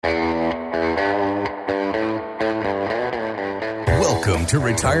Welcome to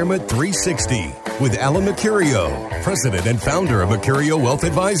Retirement 360 with Alan Mercurio, president and founder of Mercurio Wealth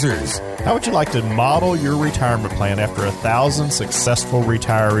Advisors. How would you like to model your retirement plan after 1,000 successful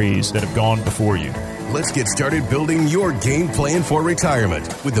retirees that have gone before you? Let's get started building your game plan for retirement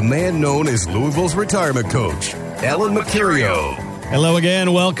with the man known as Louisville's retirement coach, Alan Mercurio. Hello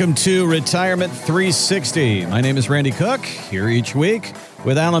again. Welcome to Retirement 360. My name is Randy Cook, here each week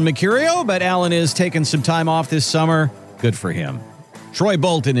with Alan Mercurio, but Alan is taking some time off this summer. Good for him. Troy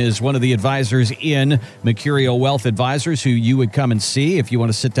Bolton is one of the advisors in Mercurio Wealth Advisors who you would come and see if you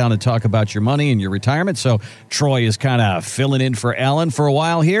want to sit down and talk about your money and your retirement. So Troy is kind of filling in for Alan for a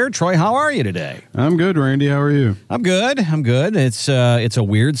while here. Troy, how are you today? I'm good, Randy. How are you? I'm good. It's a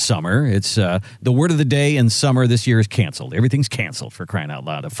weird summer. It's the word of the day in summer this year is canceled. Everything's canceled, for crying out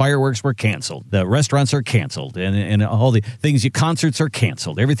loud. The fireworks were canceled. The restaurants are canceled. And all the things, concerts are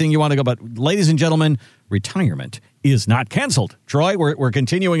canceled. Everything you want to go about. Ladies and gentlemen, retirement is not canceled. Troy, we're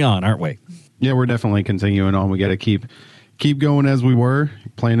continuing on, aren't we? Yeah, we're definitely continuing on. We got to keep going as we were,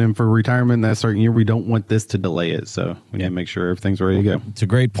 planning for retirement that certain year. We don't want this to delay it, so we need to make sure everything's ready to go. It's a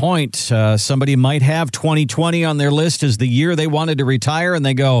great point. Somebody might have 2020 on their list as the year they wanted to retire, and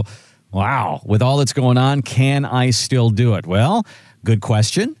they go, wow, with all that's going on, can I still do it? Well, good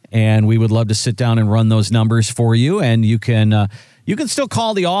question, and we would love to sit down and run those numbers for you, and you can still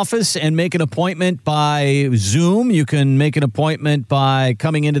call the office and make an appointment by Zoom. You can make an appointment by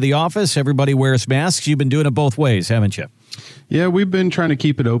coming into the office. Everybody wears masks. You've been doing it both ways, haven't you? Yeah, we've been trying to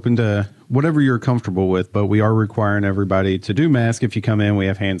keep it open to whatever you're comfortable with, but we are requiring everybody to do masks. If you come in, we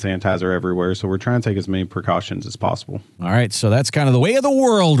have hand sanitizer everywhere, so we're trying to take as many precautions as possible. All right, so that's kind of the way of the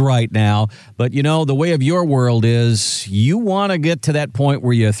world right now, but the way of your world is you want to get to that point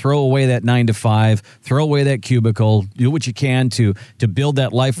where you throw away that 9 to 5, throw away that cubicle, do what you can to build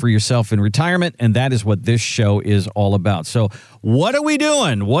that life for yourself in retirement, and that is what this show is all about. So what are we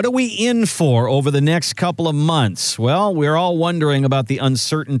doing? What are we in for over the next couple of months? Well, we're all wondering about the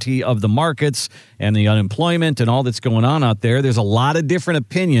uncertainty of the markets and the unemployment and all that's going on out there. There's a lot of different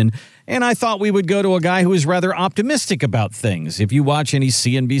opinion, and I thought we would go to a guy who is rather optimistic about things. If you watch any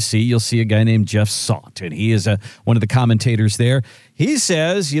CNBC, you'll see a guy named Jeff Sant, and he is one of the commentators there. He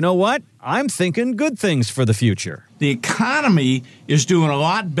says, you know what? I'm thinking good things for the future. The economy is doing a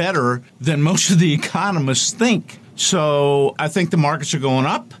lot better than most of the economists think. So I think the markets are going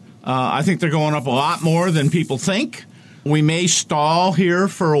up. I think they're going up a lot more than people think. We may stall here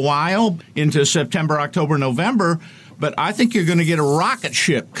for a while into September, October, November, but I think you're going to get a rocket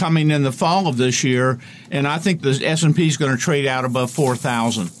ship coming in the fall of this year, and I think the S&P is going to trade out above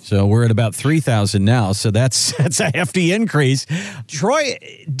 4,000. So we're at about 3,000 now, so that's a hefty increase. Troy,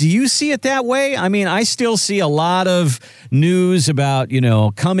 do you see it that way? I mean, I still see a lot of news about,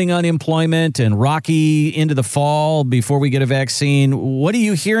 coming unemployment and rocky into the fall before we get a vaccine. What are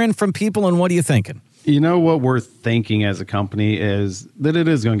you hearing from people, and what are you thinking? What we're thinking as a company is that it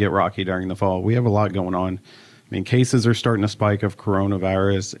is going to get rocky during the fall. We have a lot going on. I mean, cases are starting to spike of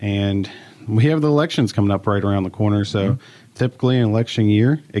coronavirus, and we have the elections coming up right around the corner. So typically in election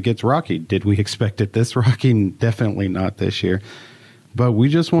year, it gets rocky. Did we expect it this rocky? Definitely not this year. But we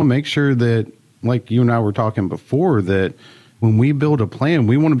just want to make sure that, like you and I were talking before, that when we build a plan,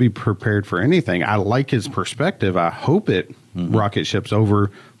 we want to be prepared for anything. I like his perspective. I hope it rocket ships over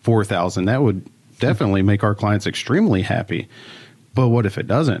 4,000. That would definitely make our clients extremely happy. But what if it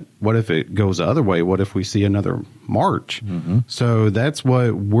doesn't? What if it goes the other way? What if we see another March? So that's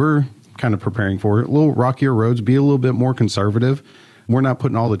what we're kind of preparing for. A little rockier roads, be a little bit more conservative. We're not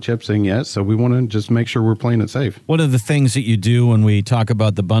putting all the chips in yet, so we want to just make sure we're playing it safe. One of the things that you do when we talk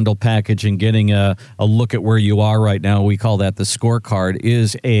about the bundle package and getting a look at where you are right now, we call that the scorecard,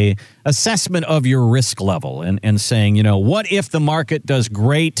 is a assessment of your risk level and saying, what if the market does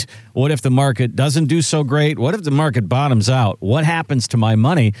great? What if the market doesn't do so great? What if the market bottoms out? What happens to my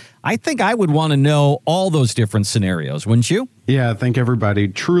money? I think I would want to know all those different scenarios, wouldn't you? Yeah, I think everybody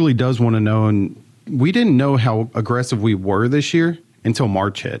truly does want to know. And we didn't know how aggressive we were this year until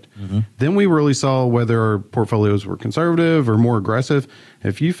March hit. Then we really saw whether our portfolios were conservative or more aggressive.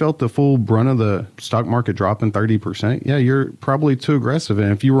 If you felt the full brunt of the stock market dropping 30%, yeah, you're probably too aggressive.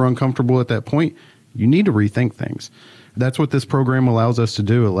 And if you were uncomfortable at that point, you need to rethink things. That's what this program allows us to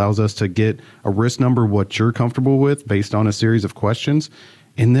do. It allows us to get a risk number, what you're comfortable with based on a series of questions.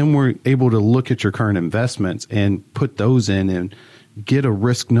 And then we're able to look at your current investments and put those in and get a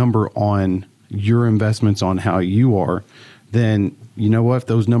risk number on your investments on how you are. Then you know what? If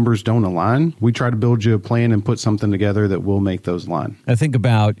those numbers don't align, we try to build you a plan and put something together that will make those align. I think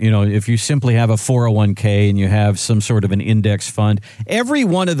about, if you simply have a 401k and you have some sort of an index fund, every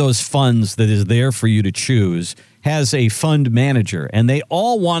one of those funds that is there for you to choose has a fund manager, and they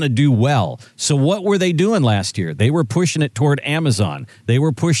all want to do well. So what were they doing last year? They were pushing it toward Amazon. They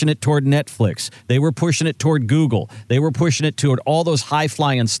were pushing it toward Netflix. They were pushing it toward Google. They were pushing it toward all those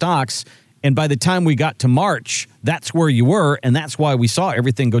high-flying stocks. And by the time we got to March, that's where you were, and that's why we saw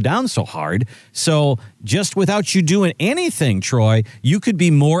everything go down so hard. So just without you doing anything, Troy, you could be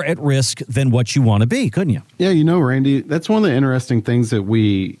more at risk than what you want to be, couldn't you? Yeah, Randy, that's one of the interesting things that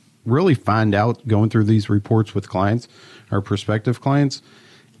we really find out going through these reports with clients, our prospective clients,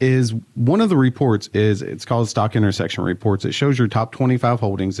 is one of the reports it's called Stock Intersection Reports. It shows your top 25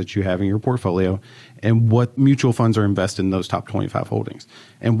 holdings that you have in your portfolio and what mutual funds are invested in those top 25 holdings.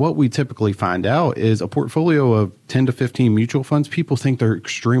 And what we typically find out is a portfolio of 10 to 15 mutual funds. People think they're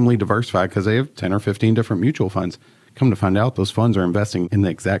extremely diversified because they have 10 or 15 different mutual funds. Come to find out, those funds are investing in the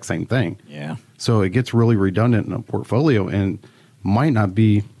exact same thing. Yeah. So it gets really redundant in a portfolio and might not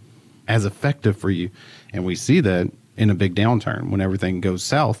be as effective for you. And we see that in a big downturn. When everything goes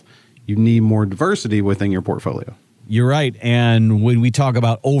south, you need more diversity within your portfolio. You're right. And when we talk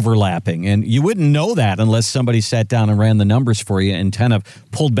about overlapping, and you wouldn't know that unless somebody sat down and ran the numbers for you and kind of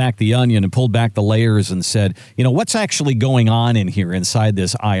pulled back the onion and pulled back the layers and said, what's actually going on in here inside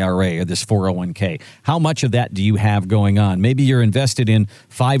this IRA or this 401k? How much of that do you have going on? Maybe you're invested in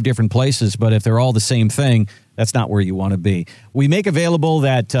 5 different places, but if they're all the same thing, that's not where you want to be. We make available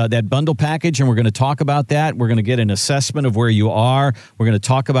that bundle package, and we're going to talk about that. We're going to get an assessment of where you are. We're going to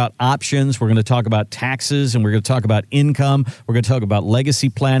talk about options. We're going to talk about taxes, and we're going to talk about income. We're going to talk about legacy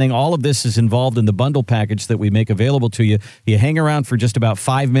planning. All of this is involved in the bundle package that we make available to you. You hang around for just about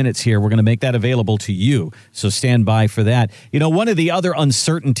 5 minutes here. We're going to make that available to you, so stand by for that. One of the other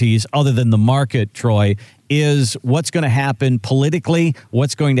uncertainties other than the market, Troy, is what's going to happen politically,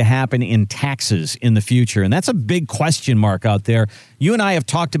 what's going to happen in taxes in the future. And that's a big question mark out there. You and I have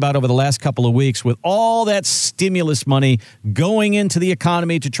talked about over the last couple of weeks with all that stimulus money going into the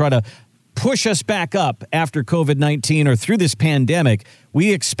economy to try to push us back up after COVID-19 or through this pandemic.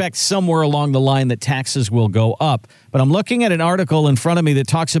 We expect somewhere along the line that taxes will go up. But I'm looking at an article in front of me that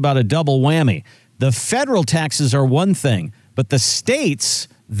talks about a double whammy. The federal taxes are one thing, but the states,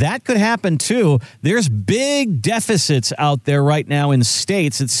 that could happen too. There's big deficits out there right now in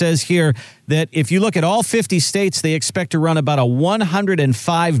states. It says here that if you look at all 50 states, they expect to run about a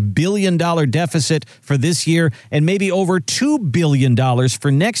 $105 billion deficit for this year and maybe over $2 billion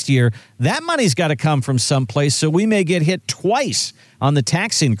for next year. That money's got to come from someplace, so we may get hit twice on the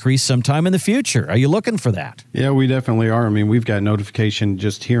tax increase sometime in the future. Are you looking for that? Yeah, we definitely are. I mean, we've got notification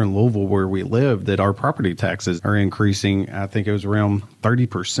just here in Louisville where we live that our property taxes are increasing. I think it was around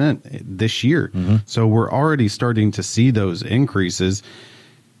 30% this year. Mm-hmm. So we're already starting to see those increases,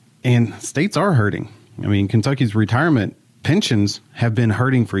 and states are hurting. I mean, Kentucky's retirement pensions have been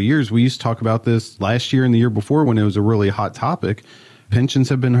hurting for years. We used to talk about this last year and the year before when it was a really hot topic. Pensions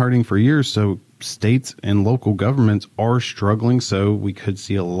have been hurting for years, so states and local governments are struggling, so we could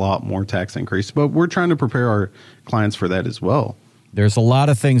see a lot more tax increase. But we're trying to prepare our clients for that as well. There's a lot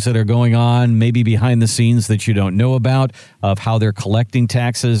of things that are going on, maybe behind the scenes that you don't know about, of how they're collecting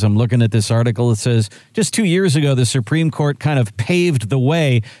taxes. I'm looking at this article that says just 2 years ago, the Supreme Court kind of paved the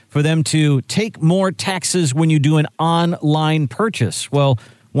way for them to take more taxes when you do an online purchase. Well,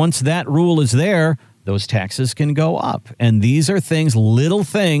 once that rule is there, those taxes can go up. And these are things, little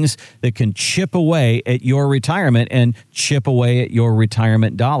things that can chip away at your retirement and chip away at your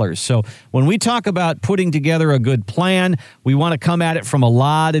retirement dollars. So when we talk about putting together a good plan, we want to come at it from a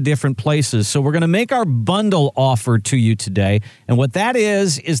lot of different places. So we're going to make our bundle offer to you today. And what that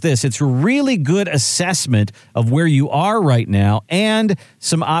is this. It's a really good assessment of where you are right now and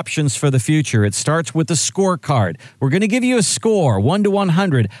some options for the future. It starts with a scorecard. We're going to give you a score, 1 to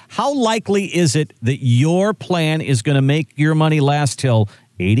 100. How likely is it that your plan is going to make your money last till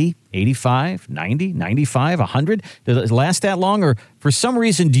 80, 85, 90, 95, 100? Does it last that long? Or for some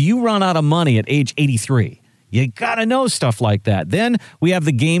reason, do you run out of money at age 83? You got to know stuff like that. Then we have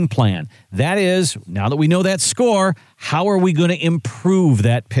the game plan. That is, now that we know that score, how are we going to improve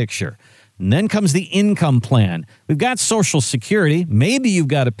that picture? And then comes the income plan. We've got Social Security. Maybe you've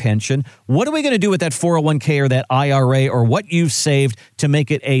got a pension. What are we going to do with that 401k or that IRA or what you've saved to make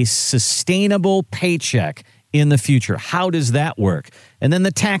it a sustainable paycheck in the future? How does that work? And then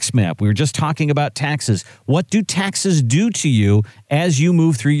the tax map. We were just talking about taxes. What do taxes do to you as you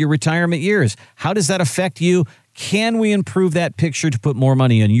move through your retirement years? How does that affect you? Can we improve that picture to put more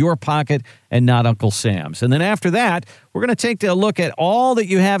money in your pocket and not Uncle Sam's? And then after that, We're going to take a look at all that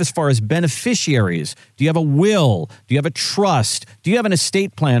you have as far as beneficiaries. Do you have a will? Do you have a trust? Do you have an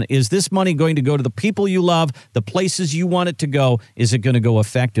estate plan? Is this money going to go to the people you love, the places you want it to go? Is it going to go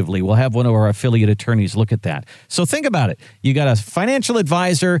effectively? We'll have one of our affiliate attorneys look at that. So think about it. You got a financial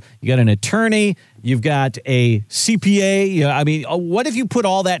advisor, you got an attorney, you've got a CPA. I mean, what if you put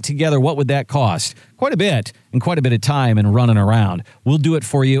all that together? What would that cost? Quite a bit, and quite a bit of time and running around. We'll do it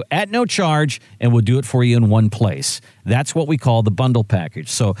for you at no charge, and we'll do it for you in one place. That's what we call the bundle package.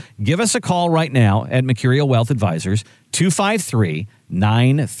 So give us a call right now at Mercurial Wealth Advisors,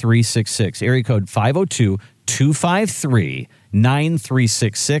 253-9366, area code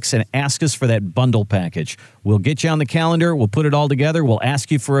 502-253-9366, and ask us for that bundle package. We'll get you on the calendar. We'll put it all together. We'll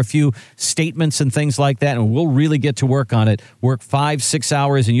ask you for a few statements and things like that, and we'll really get to work on it. Work 5-6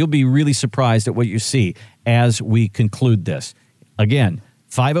 hours, and you'll be really surprised at what you see as we conclude this. Again,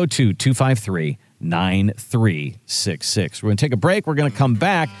 502-253-9366. We're going to take a break. We're going to come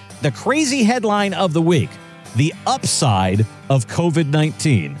back. The crazy headline of the week, the upside of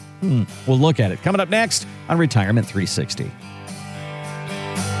COVID-19. We'll look at it. Coming up next on Retirement 360.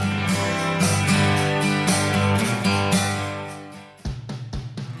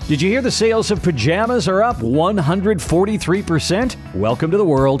 Did you hear the sales of pajamas are up 143%? Welcome to the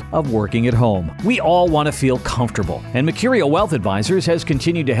world of working at home. We all want to feel comfortable, and Mercurial Wealth Advisors has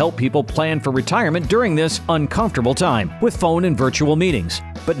continued to help people plan for retirement during this uncomfortable time with phone and virtual meetings.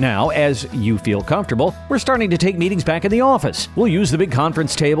 But now, as you feel comfortable, we're starting to take meetings back in the office. We'll use the big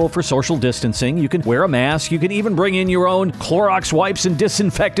conference table for social distancing. You can wear a mask. You can even bring in your own Clorox wipes and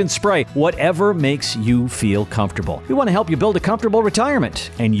disinfectant spray. Whatever makes you feel comfortable. We want to help you build a comfortable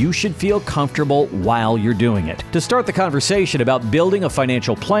retirement, and you should feel comfortable while you're doing it. To start the conversation about building a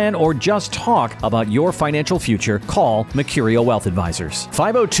financial plan or just talk about your financial future, call Mercurial Wealth Advisors.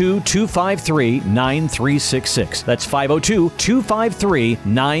 502-253-9366. That's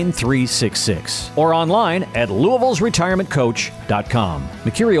 502-253-9366. Or online at Louisville'sRetirementCoach.com.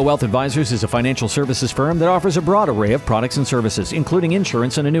 Mercurial Wealth Advisors is a financial services firm that offers a broad array of products and services, including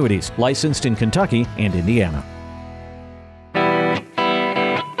insurance and annuities, licensed in Kentucky and Indiana.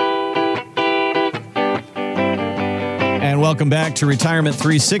 And welcome back to Retirement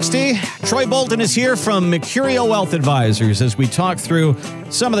 360. Troy Bolton is here from Mercurial Wealth Advisors as we talk through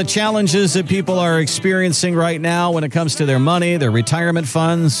some of the challenges that people are experiencing right now when it comes to their money, their retirement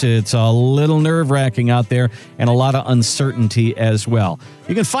funds. It's a little nerve-wracking out there and a lot of uncertainty as well.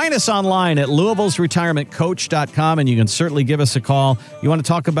 You can find us online at Louisville'sRetirementCoach.com, and you can certainly give us a call. You want to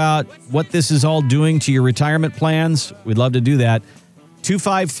talk about what this is all doing to your retirement plans? We'd love to do that.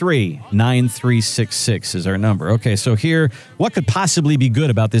 253-9366 is our number. Okay, so here, what could possibly be good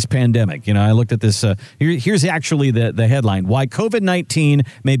about this pandemic? You know, I looked at this. Here's actually the headline: Why COVID-19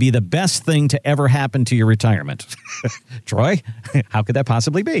 may be the best thing to ever happen to your retirement. Troy, how could that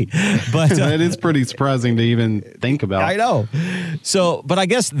possibly be? But that is pretty surprising to even think about. I know. So, but I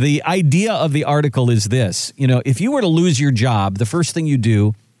guess the idea of the article is this: you know, if you were to lose your job, the first thing you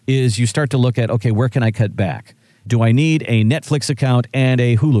do is you start to look at, okay, where can I cut back? Do I need a Netflix account and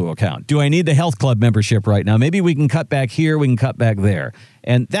a Hulu account? Do I need the health club membership right now? Maybe we can cut back here, we can cut back there.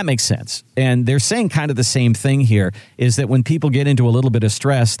 And that makes sense. And they're saying kind of the same thing here, is that when people get into a little bit of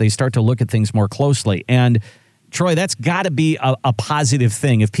stress, they start to look at things more closely. And Troy, that's got to be a positive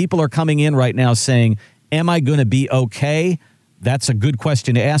thing. If people are coming in right now saying, am I going to be okay? That's a good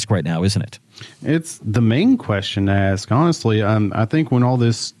question to ask right now, isn't it? It's the main question to ask, honestly. I think when all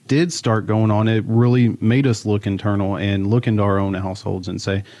this did start going on, it really made us look internal and look into our own households and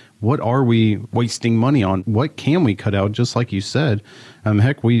say, what are we wasting money on? What can we cut out? Just like you said,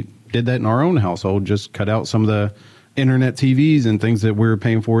 heck, we did that in our own household, just cut out some of the internet TVs and things that we were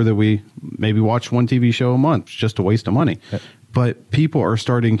paying for that we maybe watch one TV show a month. It's just a waste of money. But people are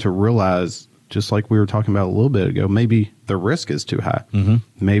starting to realize, just like we were talking about a little bit ago, maybe the risk is too high. Mm-hmm.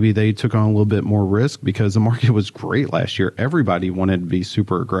 Maybe they took on a little bit more risk because the market was great last year. Everybody wanted to be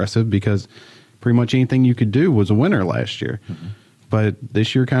super aggressive because pretty much anything you could do was a winner last year. Mm-hmm. But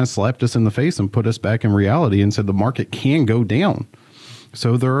this year kind of slapped us in the face and put us back in reality and said the market can go down.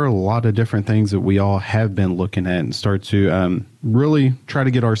 So there are a lot of different things that we all have been looking at and start to really try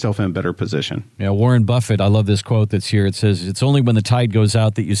to get ourselves in a better position. Yeah, Warren Buffett, I love this quote that's here. It says, it's only when the tide goes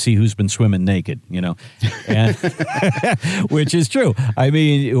out that you see who's been swimming naked, you know, and which is true. I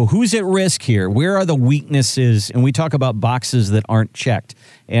mean, who's at risk here? Where are the weaknesses? And we talk about boxes that aren't checked.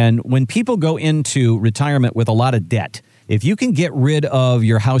 And when people go into retirement with a lot of debt, if you can get rid of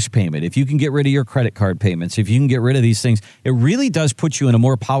your house payment, if you can get rid of your credit card payments, if you can get rid of these things, it really does put you in a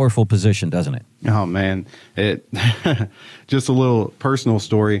more powerful position, doesn't it? Oh, man. It just a little personal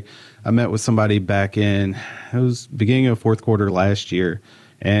story. I met with somebody back it was beginning of fourth quarter last year,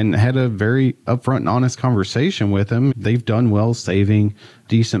 and had a very upfront and honest conversation with them. They've done well saving,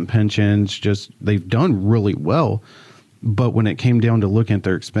 decent pensions, they've done really well. But when it came down to looking at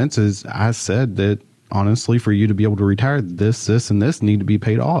their expenses, I said that, honestly, for you to be able to retire, this, and this need to be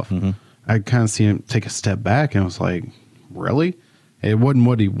paid off. Mm-hmm. I kind of see him take a step back and was like, really? It wasn't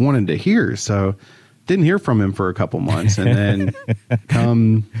what he wanted to hear. So didn't hear from him for a couple months. And then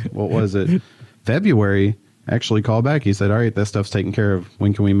come, February, actually called back. He said, all right, that stuff's taken care of.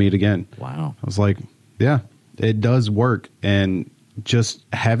 When can we meet again? Wow. I was like, yeah, it does work. And just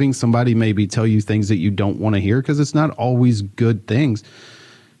having somebody maybe tell you things that you don't want to hear, because it's not always good things.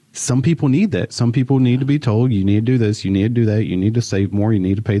 Some people need that. Some people need to be told, you need to do this, you need to do that, you need to save more, you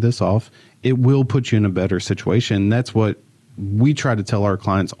need to pay this off. It will put you in a better situation. That's what we try to tell our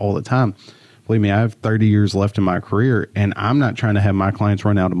clients all the time. Believe me, I have 30 years left in my career, and I'm not trying to have my clients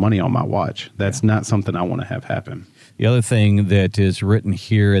run out of money on my watch. That's not something I want to have happen. The other thing that is written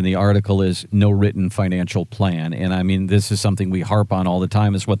here in the article is no written financial plan. And I mean, this is something we harp on all the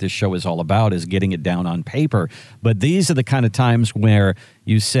time, is what this show is all about, is getting it down on paper. But these are the kind of times where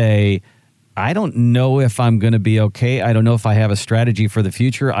you say, I don't know if I'm going to be okay. I don't know if I have a strategy for the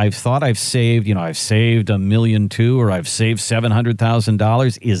future. I've thought I've saved $1.2 million, or I've saved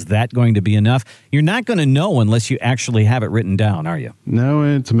 $700,000. Is that going to be enough? You're not going to know unless you actually have it written down, are you? No,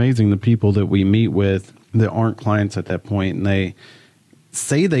 it's amazing the people that we meet with that aren't clients at that point, and they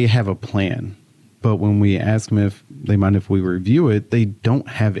say they have a plan, but when we ask them if they mind if we review it, they don't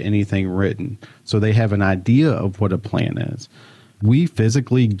have anything written. So they have an idea of what a plan is. We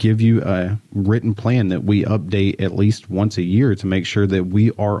physically give you a written plan that we update at least once a year to make sure that we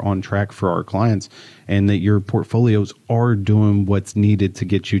are on track for our clients and that your portfolios are doing what's needed to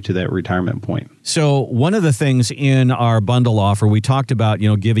get you to that retirement point. So one of the things in our bundle offer, we talked about,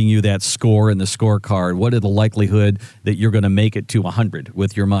 giving you that score in the scorecard. What are the likelihood that you're going to make it to 100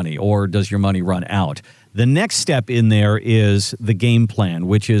 with your money, or does your money run out? The next step in there is the game plan,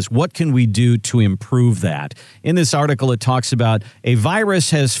 which is what can we do to improve that? In this article, it talks about a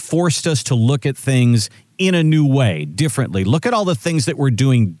virus has forced us to look at things in a new way, differently. Look at all the things that we're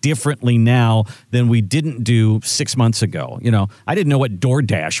doing differently now than we didn't do 6 months ago. I didn't know what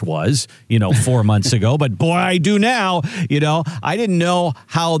DoorDash was, 4 months ago, but boy, I do now. I didn't know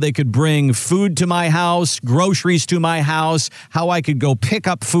how they could bring food to my house, groceries to my house, how I could go pick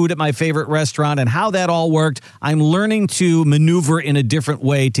up food at my favorite restaurant, and how that all worked. I'm learning to maneuver in a different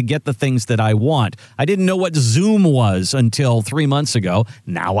way to get the things that I want. I didn't know what Zoom was until 3 months ago.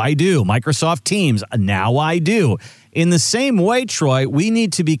 Now I do. Microsoft Teams. Now I do. In the same way, Troy, we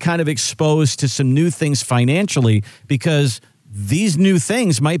need to be kind of exposed to some new things financially, because these new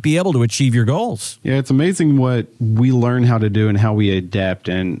things might be able to achieve your goals. Yeah, it's amazing what we learn how to do and how we adapt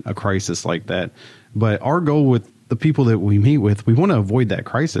in a crisis like that. But our goal with the people that we meet with, we want to avoid that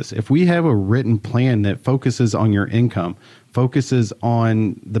crisis. If we have a written plan that focuses on your income, focuses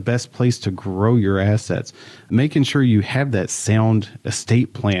on the best place to grow your assets, making sure you have that sound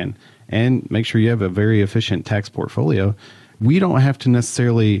estate plan, and make sure you have a very efficient tax portfolio, we don't have to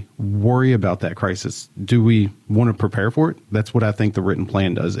necessarily worry about that crisis. Do we want to prepare for it? That's what I think the written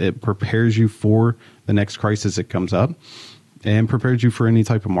plan does. It prepares you for the next crisis that comes up, and prepares you for any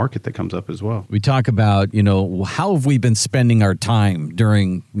type of market that comes up as well. We talk about, how have we been spending our time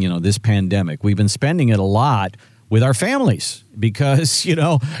during, this pandemic? We've been spending it a lot with our families, because, you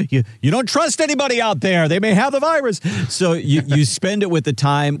don't trust anybody out there. They may have the virus. So you spend it with the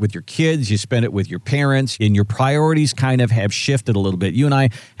time with your kids, you spend it with your parents, and your priorities kind of have shifted a little bit. You and I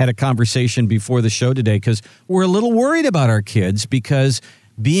had a conversation before the show today, because we're a little worried about our kids, because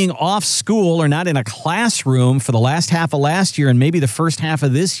being off school or not in a classroom for the last half of last year and maybe the first half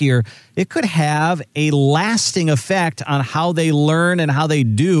of this year, it could have a lasting effect on how they learn and how they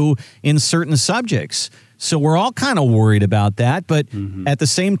do in certain subjects. So we're all kind of worried about that. But at the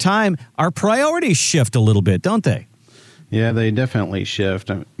same time, our priorities shift a little bit, don't they? Yeah, they definitely shift.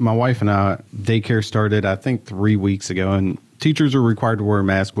 My wife and I, daycare started, I think, 3 weeks ago, and teachers are required to wear a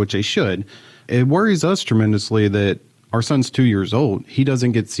mask, which they should. It worries us tremendously that our son's 2 years old. He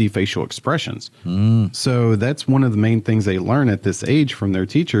doesn't get to see facial expressions. So that's one of the main things they learn at this age from their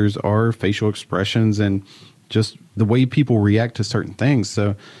teachers are facial expressions and just the way people react to certain things.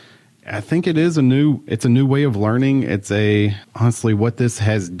 So I think it's a new way of learning. Honestly, what this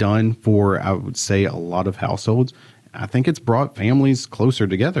has done for, I would say, a lot of households. I think it's brought families closer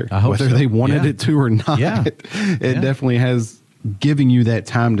together, I hope whether so. they wanted Yeah. it to or not. Yeah. It definitely has giving you that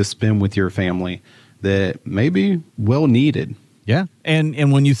time to spend with your family that may be well needed. Yeah.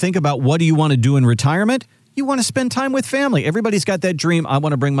 And when you think about what do you want to do in retirement, you want to spend time with family. Everybody's got that dream. I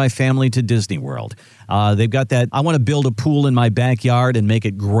want to bring my family to Disney World. They've got that. I want to build a pool in my backyard and make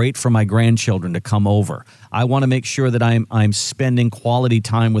it great for my grandchildren to come over. I want to make sure that I'm spending quality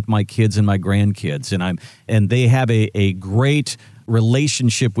time with my kids and my grandkids, and they have a great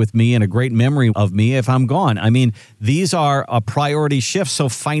relationship with me and a great memory of me if I'm gone. I mean, these are a priority shift. So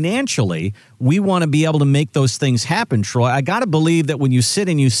financially, we want to be able to make those things happen, Troy. I got to believe that when you sit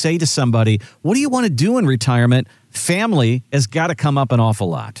and you say to somebody, what do you want to do in retirement? Family has got to come up an awful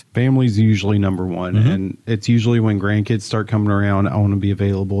lot. Family's usually number one. And it's usually when grandkids start coming around, I want to be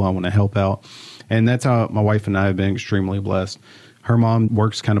available. I want to help out. And that's how my wife and I have been extremely blessed. Her mom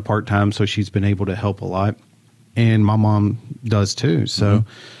works kind of part-time, so she's been able to help a lot. And my mom does too. So,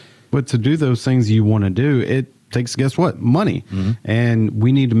 but to do those things you want to do, it takes, guess what? Money. And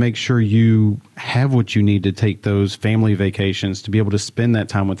we need to make sure you have what you need to take those family vacations, to be able to spend that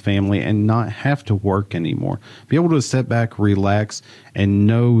time with family and not have to work anymore. Be able to sit back, relax, and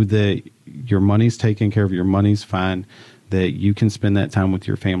know that your money's taken care of, your money's fine, that you can spend that time with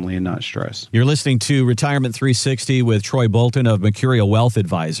your family and not stress. You're listening to Retirement 360 with Troy Bolton of Mercurio Wealth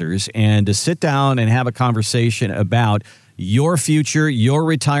Advisors, and to sit down and have a conversation about your future, your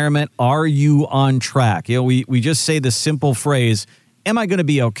retirement. Are you on track? You know, we just say the simple phrase, am I going to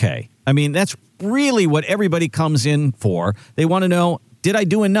be okay? I mean, that's really what everybody comes in for. They want to know, did I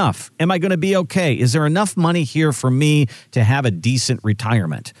do enough? Am I going to be okay? Is there enough money here for me to have a decent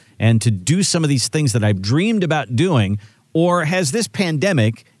retirement and to do some of these things that I've dreamed about doing? Or has this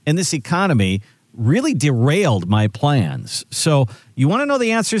pandemic and this economy really derailed my plans? So you want to know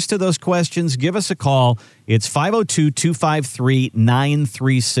the answers to those questions? Give us a call. It's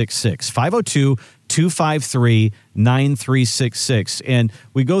 502-253-9366. 502-253-9366. And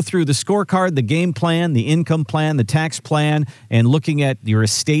we go through the scorecard, the game plan, the income plan, the tax plan, and looking at your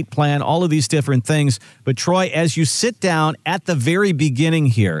estate plan, all of these different things. But Troy, as you sit down at the very beginning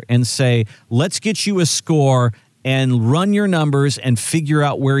here and say, let's get you a score and run your numbers and figure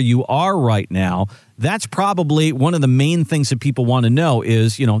out where you are right now, that's probably one of the main things that people want to know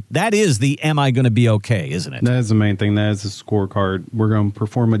is, you know, that is the am I going to be okay, isn't it? That is the main thing. That is the scorecard. We're going to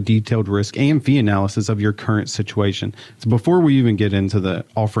perform a detailed risk and fee analysis of your current situation. So before we even get into the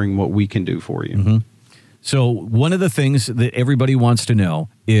offering what we can do for you. So one of the things that everybody wants to know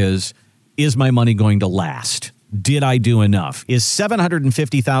is my money going to last? Did I do enough? Is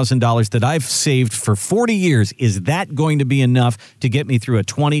 $750,000 that I've saved for 40 years, is that going to be enough to get me through a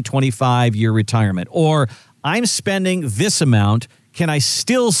 20, 25-year retirement? Or I'm spending this amount. Can I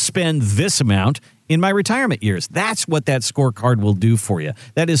still spend this amount in my retirement years? That's what that scorecard will do for you.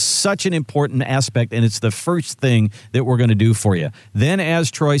 That is such an important aspect, and it's the first thing that we're going to do for you. Then, as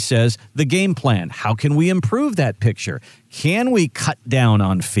Troy says, the game plan. How can we improve that picture? Can we cut down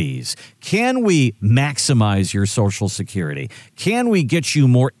on fees? Can we maximize your Social Security? Can we get you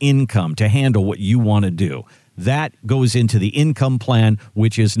more income to handle what you want to do? That goes into the income plan,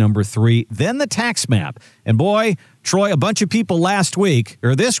 which is number 3. Then the tax map. And boy, Troy, a bunch of people last week,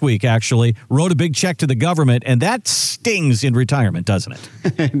 or this week actually, wrote a big check to the government, and that stings in retirement, doesn't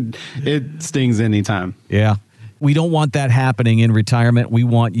it? It stings anytime. Yeah. We don't want that happening in retirement. We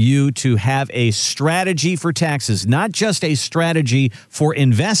want you to have a strategy for taxes, not just a strategy for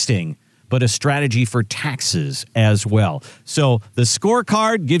investing, but a strategy for taxes as well. So the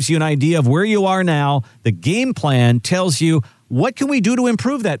scorecard gives you an idea of where you are now. The game plan tells you, what can we do to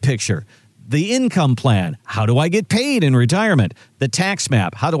improve that picture? The income plan, how do I get paid in retirement? The tax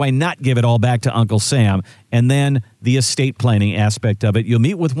map, how do I not give it all back to Uncle Sam? And then the estate planning aspect of it. You'll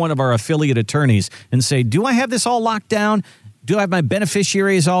meet with one of our affiliate attorneys and say, do I have this all locked down? Do I have my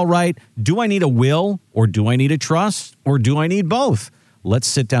beneficiaries all right? Do I need a will, or do I need a trust, or do I need both? Let's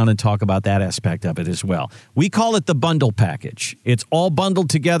sit down and talk about that aspect of it as well. We call it the bundle package. It's all bundled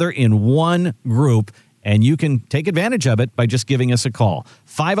together in one group, and you can take advantage of it by just giving us a call.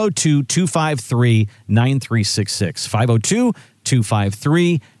 502-253-9366.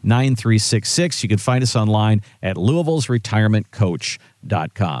 502-253-9366. You can find us online at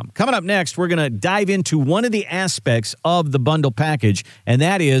Louisville'sRetirementCoach.com. Coming up next, we're going to dive into one of the aspects of the bundle package, and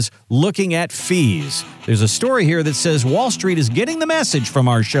that is looking at fees. There's a story here that says Wall Street is getting the message from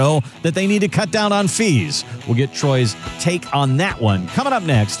our show that they need to cut down on fees. We'll get Troy's take on that one coming up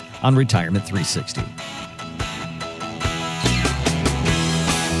next on Retirement 360.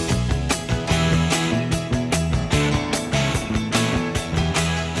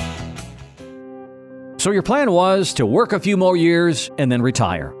 So your plan was to work a few more years and then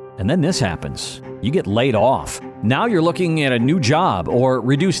retire. And then this happens. You get laid off. Now you're looking at a new job or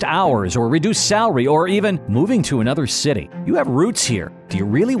reduced hours or reduced salary or even moving to another city. You have roots here. Do you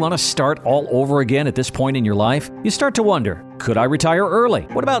really want to start all over again at this point in your life? You start to wonder, could I retire early?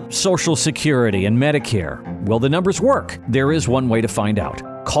 What about Social Security and Medicare? Will the numbers work? There is one way to find out.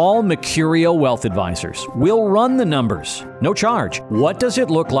 Call Mercurio Wealth Advisors. We'll run the numbers. No charge. What does it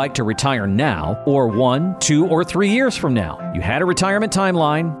look like to retire now or 1, 2, or 3 years from now? You had a retirement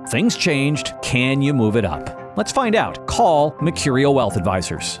timeline. Things changed. Can you move it up? Let's find out. Call Mercurio Wealth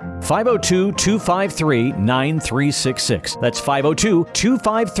Advisors. 502-253-9366. That's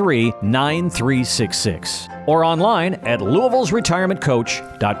 502-253-9366. Or online at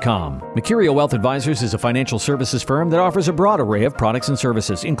Louisville'sRetirementCoach.com. Mercurio Wealth Advisors is a financial services firm that offers a broad array of products and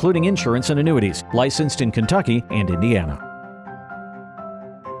services, including insurance and annuities, licensed in Kentucky and Indiana.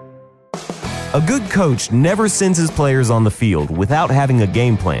 A good coach never sends his players on the field without having a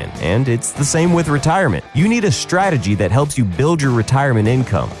game plan, and it's the same with retirement. You need a strategy that helps you build your retirement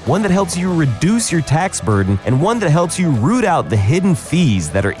income, one that helps you reduce your tax burden, and one that helps you root out the hidden fees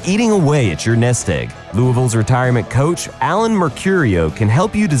that are eating away at your nest egg. Louisville's retirement coach, Alan Mercurio, can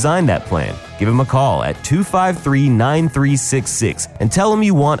help you design that plan. Give him a call at 253-9366 and tell him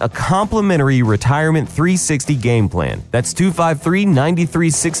you want a complimentary Retirement 360 game plan. That's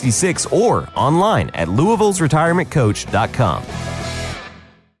 253-9366 or online at Louisville'sRetirementCoach.com.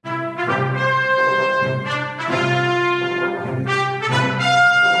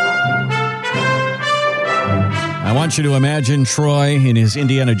 I want you to imagine Troy in his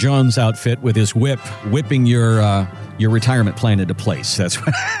Indiana Jones outfit with his whip, whipping your retirement plan into place. That's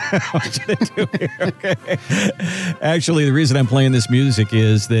what I want you to do here, okay? Actually, the reason I'm playing this music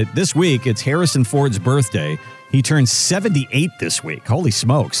is that this week, it's Harrison Ford's birthday. He turned 78 this week. Holy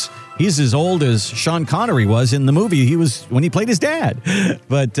smokes. He's as old as Sean Connery was in the movie he was when he played his dad.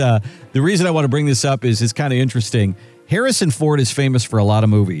 But the reason I want to bring this up is it's kind of interesting. Harrison Ford is famous for a lot of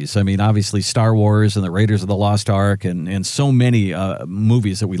movies. I mean, obviously Star Wars and the Raiders of the Lost Ark and so many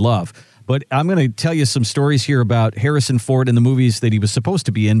movies that we love. But I'm going to tell you some stories here about Harrison Ford and the movies that he was supposed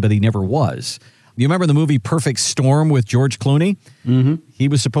to be in, but he never was. You remember the movie Perfect Storm with George Clooney? Mm-hmm. He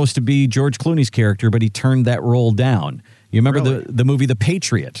was supposed to be George Clooney's character, but he turned that role down. You remember the movie The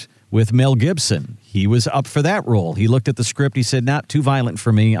Patriot with Mel Gibson? He was up for that role. He looked at the script. He said, not too violent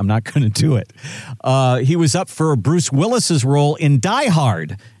for me. I'm not going to do it. He was up for Bruce Willis's role in Die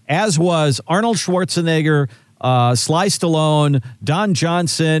Hard, as was Arnold Schwarzenegger, Sly Stallone, Don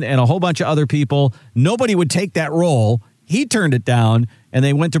Johnson, and a whole bunch of other people. Nobody would take that role. He turned it down, and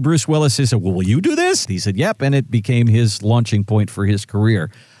they went to Bruce Willis and said, well, will you do this? He said, yep, and it became his launching point for his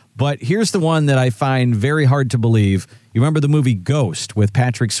career. But here's the one that I find very hard to believe. You remember the movie Ghost with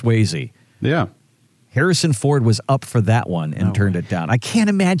Patrick Swayze? Yeah. Harrison Ford was up for that one and turned it down. I can't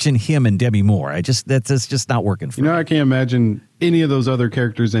imagine him and Demi Moore. That's just not working for me. I can't imagine any of those other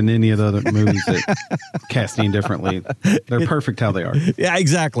characters in any of the other movies that casting differently. They're perfect how they are. Yeah,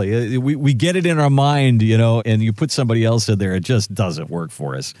 exactly. We get it in our mind, and you put somebody else in there, it just doesn't work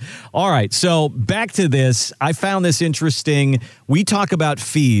for us. All right, so back to this. I found this interesting. We talk about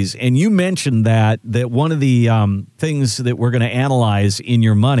fees, and you mentioned that one of the things that we're going to analyze in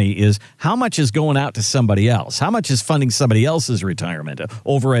your money is how much is going out to somebody else. How much is funding somebody else's retirement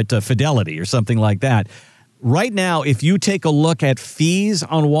over at Fidelity or something like that. Right now, if you take a look at fees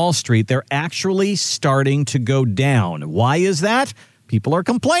on Wall Street, they're actually starting to go down. Why is that? People are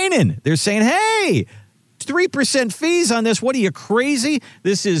complaining. They're saying, hey, 3% fees on this. What are you, crazy?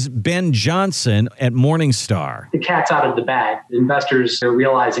 This is Ben Johnson at Morningstar. The cat's out of the bag. Investors are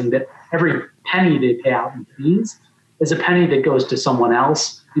realizing that every penny they pay out in fees is a penny that goes to someone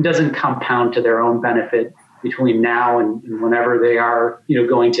else. It doesn't compound to their own benefit between now and whenever they are,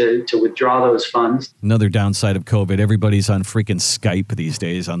 going to withdraw those funds. Another downside of COVID, everybody's on freaking Skype these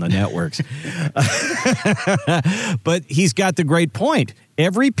days on the networks. But he's got the great point.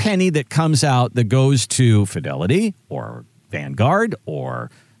 Every penny that comes out that goes to Fidelity or Vanguard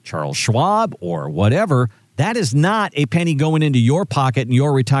or Charles Schwab or whatever, that is not a penny going into your pocket and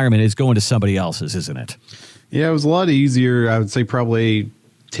your retirement. It's going to somebody else's, isn't it? Yeah, it was a lot easier, I would say probably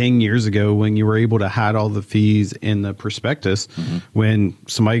 10 years ago when you were able to hide all the fees in the prospectus. Mm-hmm. When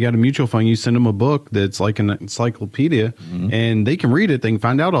somebody got a mutual fund, you send them a book that's like an encyclopedia, mm-hmm. and they can read it. They can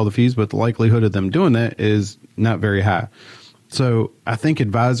find out all the fees, but the likelihood of them doing that is not very high. So I think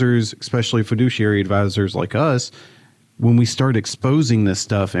advisors, especially fiduciary advisors like us, when we start exposing this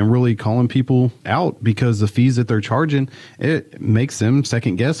stuff and really calling people out because the fees that they're charging, it makes them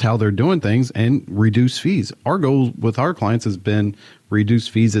second guess how they're doing things and reduce fees. Our goal with our clients has been reduce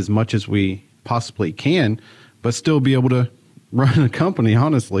fees as much as we possibly can, but still be able to run a company,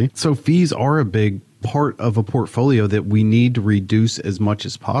 honestly. So fees are a big part of a portfolio that we need to reduce as much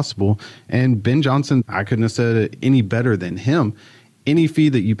as possible. And Ben Johnson, I couldn't have said it any better than him. Any fee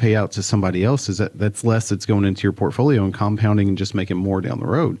that you pay out to somebody else that's less that's going into your portfolio and compounding and just making more down the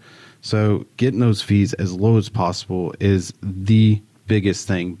road. So getting those fees as low as possible is the biggest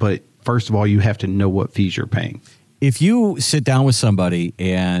thing. But first of all, you have to know what fees you're paying. If you sit down with somebody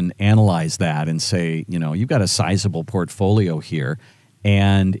and analyze that and say, you've got a sizable portfolio here,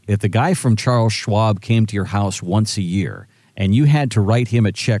 and if the guy from Charles Schwab came to your house once a year and you had to write him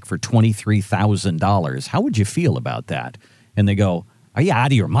a check for $23,000, how would you feel about that? And they go, are you out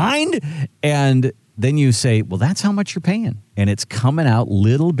of your mind? And then you say, well, that's how much you're paying. And it's coming out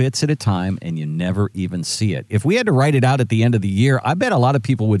little bits at a time, and you never even see it. If we had to write it out at the end of the year, I bet a lot of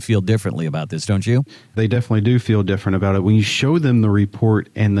people would feel differently about this, don't you? They definitely do feel different about it. When you show them the report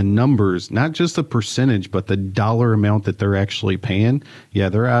and the numbers, not just the percentage, but the dollar amount that they're actually paying, yeah,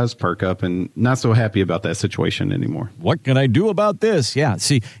 their eyes perk up and not so happy about that situation anymore. What can I do about this? Yeah,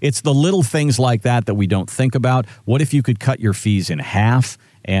 see, it's the little things like that we don't think about. What if you could cut your fees in half?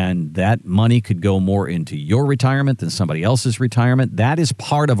 And that money could go more into your retirement than somebody else's retirement. That is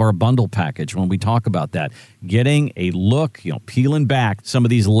part of our bundle package when we talk about that. Getting a look, peeling back some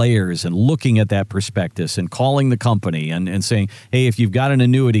of these layers and looking at that prospectus and calling the company and saying, hey, if you've got an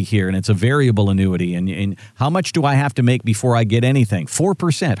annuity here and it's a variable annuity and how much do I have to make before I get anything?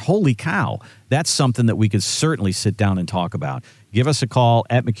 4%. Holy cow. That's something that we could certainly sit down and talk about. Give us a call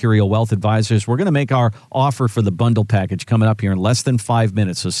at Mercurial Wealth Advisors. We're going to make our offer for the bundle package coming up here in less than 5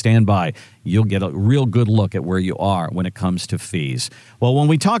 minutes, so stand by. You'll get a real good look at where you are when it comes to fees. Well, when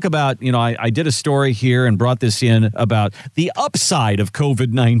we talk about, I did a story here and brought this in about the upside of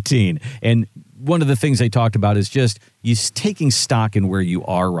COVID-19. And one of the things they talked about is just you taking stock in where you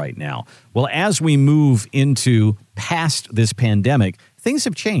are right now. Well, as we move into past this pandemic, things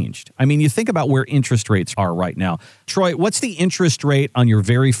have changed. I mean, you think about where interest rates are right now. Troy, what's the interest rate on your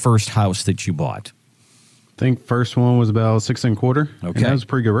very first house that you bought? I think first one was about 6.25. Okay. That was a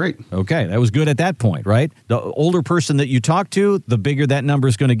pretty good rate. Okay. That was good at that point, right? The older person that you talk to, the bigger that number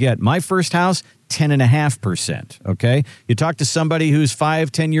is going to get. My first house, 10.5%. Okay. You talk to somebody who's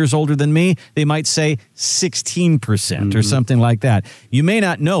 5-10 years older than me, they might say 16% or something like that. You may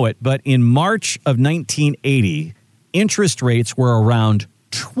not know it, but in March of 1980, interest rates were around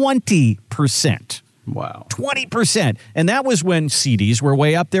 20%. Wow. 20%. And that was when CDs were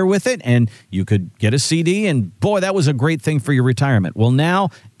way up there with it, and you could get a CD, and boy, that was a great thing for your retirement. Well, now,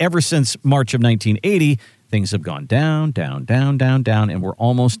 ever since March of 1980, things have gone down, down, down, down, down, and we're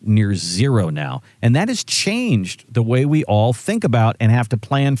almost near zero now. And that has changed the way we all think about and have to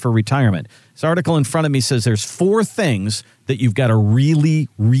plan for retirement. This article in front of me says there's 4 things that you've got to really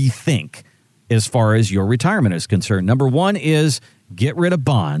rethink as far as your retirement is concerned. Number 1 is get rid of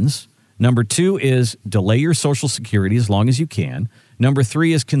bonds. Number 2 is delay your Social Security as long as you can. Number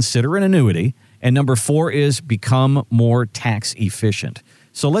 3 is consider an annuity. And number 4 is become more tax efficient.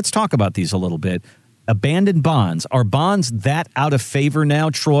 So let's talk about these a little bit. Abandoned bonds. Are bonds that out of favor now,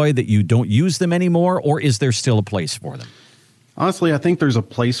 Troy, that you don't use them anymore, or is there still a place for them? Honestly, I think there's a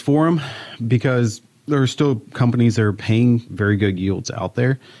place for them because there are still companies that are paying very good yields out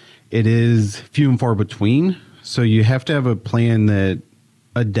there. It is few and far between. So you have to have a plan that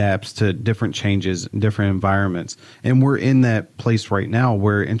adapts to different changes, different environments. And we're in that place right now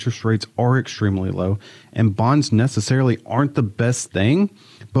where interest rates are extremely low and bonds necessarily aren't the best thing,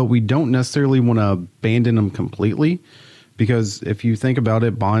 but we don't necessarily want to abandon them completely because if you think about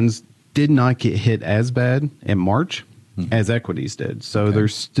it, bonds did not get hit as bad in March as equities did. So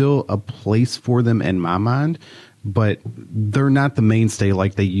there's still a place for them in my mind, but they're not the mainstay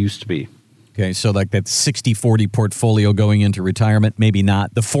like they used to be. Okay, so like that 60-40 portfolio going into retirement, maybe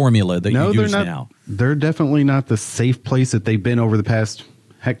not the formula that you use now. They're definitely not the safe place that they've been over the past,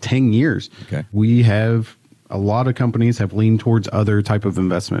 10 years. Okay. We have a lot of companies have leaned towards other type of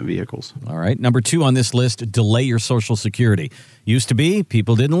investment vehicles. All right. Number 2 on this list, delay your Social Security. Used to be,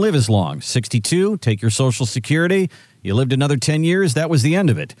 people didn't live as long. 62, take your Social Security. You lived another 10 years, that was the end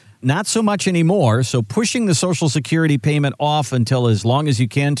of it. Not so much anymore, so pushing the Social Security payment off until as long as you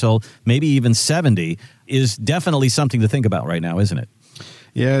can, till maybe even 70, is definitely something to think about right now, isn't it?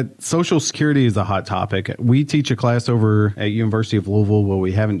 Yeah, Social Security is a hot topic. We teach a class over at University of Louisville. Well,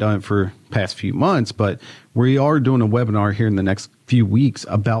 we haven't done it for past few months, but we are doing a webinar here in the next few weeks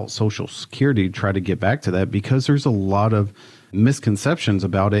about Social Security to try to get back to that because there's a lot of misconceptions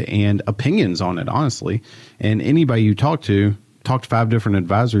about it and opinions on it, honestly. And anybody you talk to, talk to 5 different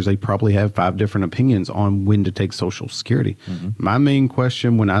advisors, they probably have 5 different opinions on when to take Social Security. My main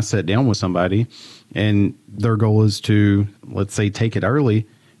question when I sit down with somebody and their goal is to, let's say, take it early,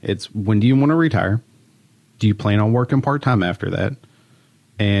 it's when do you want to retire? Do you plan on working part-time after that?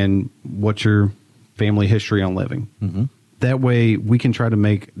 And what's your family history on living? That way we can try to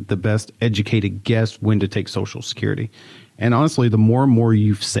make the best educated guess when to take Social Security. And honestly, the more and more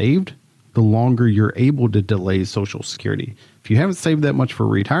you've saved, the longer you're able to delay Social Security. If you haven't saved that much for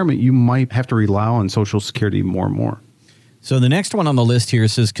retirement, you might have to rely on Social Security more and more. So the next one on the list here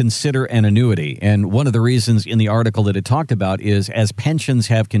says consider an annuity. And one of the reasons in the article that it talked about is as pensions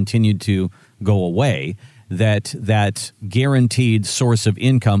have continued to go away, that guaranteed source of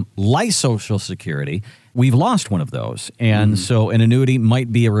income, like Social Security, we've lost one of those. And so an annuity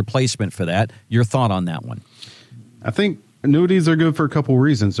might be a replacement for that. Your thought on that one? I think annuities are good for a couple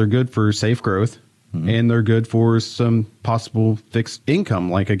reasons. They're good for safe growth, and they're good for some possible fixed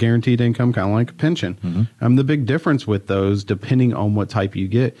income, like a guaranteed income, kind of like a pension. The big difference with those, depending on what type you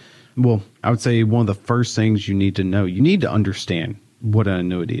get, well, I would say one of the first things you need to know, you need to understand what an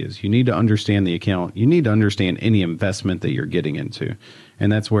annuity is. You need to understand the account. You need to understand any investment that you're getting into.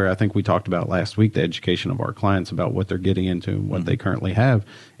 And that's where I think we talked about last week, the education of our clients about what they're getting into and what they currently have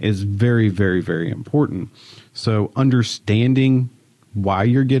is very, very, very important. So understanding why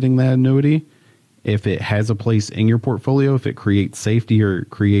you're getting that annuity, if it has a place in your portfolio, if it creates safety or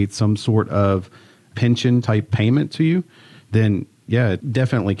creates some sort of pension type payment to you, then yeah, it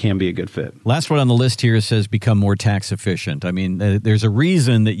definitely can be a good fit. Last one on the list here says become more tax efficient. I mean, there's a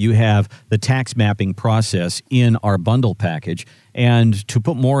reason that you have the tax mapping process in our bundle package. And to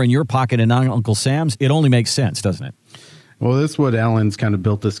put more in your pocket and not Uncle Sam's, it only makes sense, doesn't it? Well, that's what Alan's kind of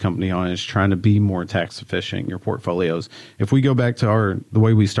built this company on, is trying to be more tax efficient in your portfolios. If we go back to the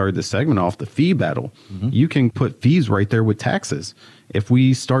way we started this segment off, the fee battle, you can put fees right there with taxes. If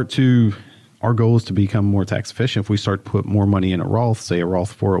we start to... Our goal is to become more tax efficient. If we start to put more money in a Roth, say a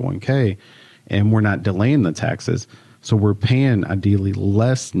Roth 401k, and we're not delaying the taxes, so we're paying ideally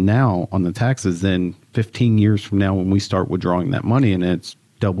less now on the taxes than 15 years from now when we start withdrawing that money, and it's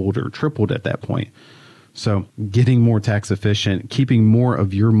doubled or tripled at that point. So getting more tax efficient, keeping more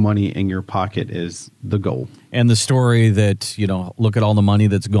of your money in your pocket is the goal. And the story that, look at all the money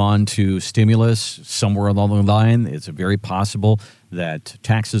that's gone to stimulus somewhere along the line, it's very possible that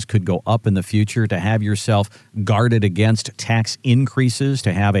taxes could go up in the future. To have yourself guarded against tax increases,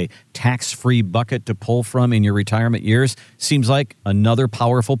 to have a tax-free bucket to pull from in your retirement years, seems like another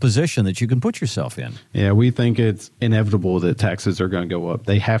powerful position that you can put yourself in. Yeah, we think it's inevitable that taxes are going to go up.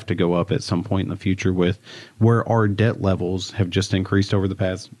 They have to go up at some point in the future with where our debt levels have just increased over the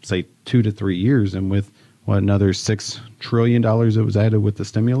past, say, 2 to 3 years, and with another $6 trillion that was added with the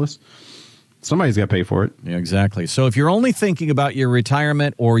stimulus. Somebody's got to pay for it. Yeah, exactly. So if you're only thinking about your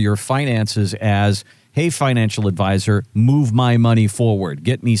retirement or your finances as, hey, financial advisor, move my money forward,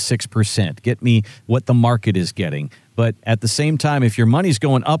 get me 6%, get me what the market is getting. But at the same time, if your money's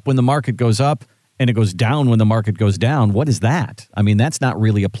going up when the market goes up and it goes down when the market goes down, what is that? I mean, that's not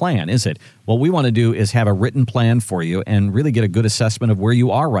really a plan, is it? What we want to do is have a written plan for you and really get a good assessment of where you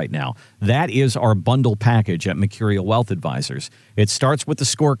are right now. That is our bundle package at Mercurial Wealth Advisors. It starts with the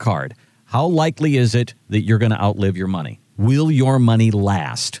scorecard. How likely is it that you're going to outlive your money? Will your money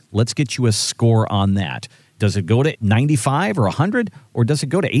last? Let's get you a score on that. Does it go to 95 or 100, or does it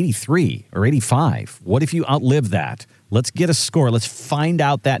go to 83 or 85? What if you outlive that? Let's get a score. Let's find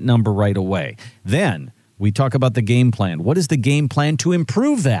out that number right away. Then we talk about the game plan. What is the game plan to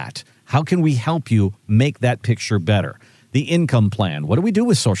improve that? How can we help you make that picture better? The income plan. What do we do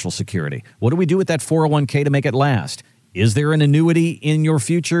with Social Security? What do we do with that 401k to make it last? Is there an annuity in your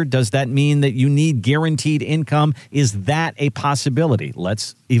future? Does that mean that you need guaranteed income? Is that a possibility?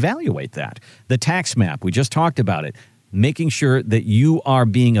 Let's evaluate that. The tax map, we just talked about it. Making sure that you are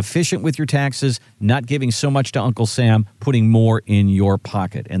being efficient with your taxes, not giving so much to Uncle Sam, putting more in your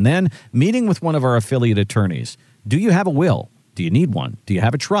pocket. And then meeting with one of our affiliate attorneys. Do you have a will? Do you need one? Do you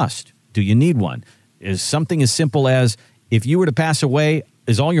have a trust? Do you need one? Is something as simple as, if you were to pass away,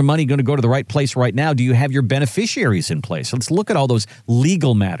 is all your money going to go to the right place right now? Do you have your beneficiaries in place? Let's look at all those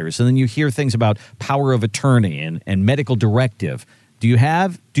legal matters. And then you hear things about power of attorney and medical directive. Do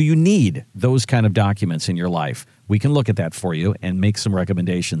you need those kind of documents in your life? We can look at that for you and make some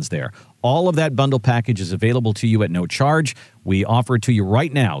recommendations there. All of that bundle package is available to you at no charge. We offer it to you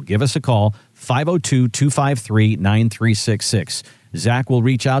right now. Give us a call, 502-253-9366. Zach will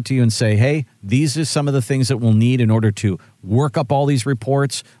reach out to you and say, hey, these are some of the things that we'll need in order to work up all these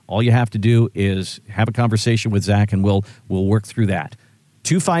reports. All you have to do is have a conversation with Zach, and we'll work through that.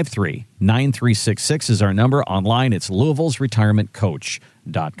 253-9366 is our number. Online, it's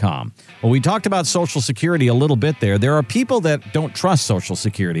Louisville'sRetirementCoach.com. Well, we talked about Social Security a little bit there. There are people that don't trust Social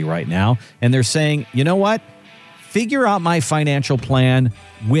Security right now, and they're saying, you know what? Figure out my financial plan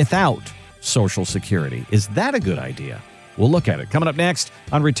without Social Security. Is that a good idea? We'll look at it. Coming up next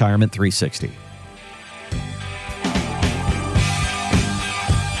on Retirement 360.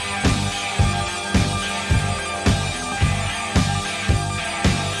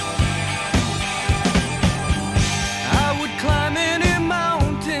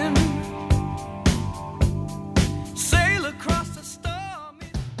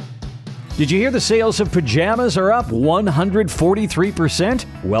 Did you hear the sales of pajamas are up 143%?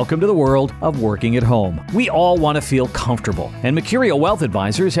 Welcome to the world of working at home. We all want to feel comfortable, and Mercurio Wealth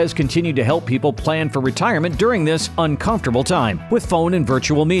Advisors has continued to help people plan for retirement during this uncomfortable time with phone and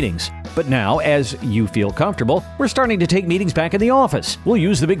virtual meetings. But now, as you feel comfortable, we're starting to take meetings back in the office. We'll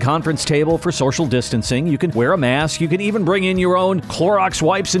use the big conference table for social distancing. You can wear a mask. You can even bring in your own Clorox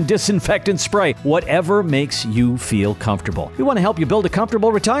wipes and disinfectant spray. Whatever makes you feel comfortable. We want to help you build a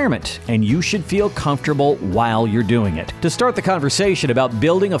comfortable retirement, and you should feel comfortable while you're doing it. To start the conversation about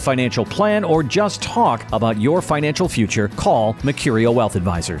building a financial plan or just talk about your financial future, call Mercurio Wealth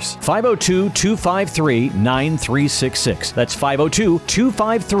Advisors. 502-253-9366. That's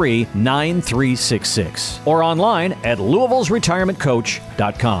 502-253-9366. Or online at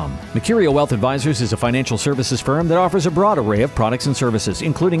Louisville'sRetirementCoach.com. Mercurio Wealth Advisors is a financial services firm that offers a broad array of products and services,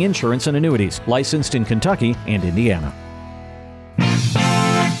 including insurance and annuities, licensed in Kentucky and Indiana.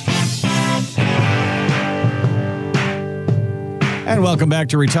 And welcome back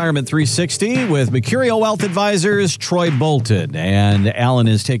to Retirement 360 with Mercurio Wealth Advisors, Troy Bolton. And Alan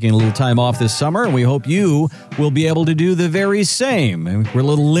is taking a little time off this summer, and we hope you will be able to do the very same. We're a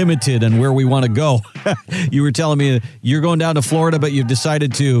little limited on where we want to go. You were telling me you're going down to Florida, but you've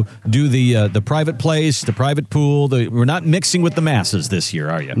decided to do the private place, the private pool. We're not mixing with the masses this year,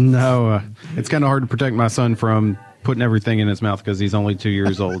 are you? No, it's kind of hard to protect my son from putting everything in his mouth because he's only 2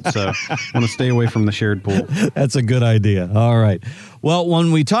 years old. So I want to stay away from the shared pool. That's a good idea. All right. Well,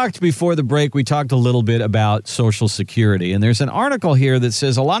 when we talked before the break, we talked a little bit about Social Security. And there's an article here that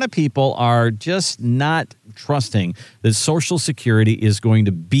says a lot of people are just not trusting that Social Security is going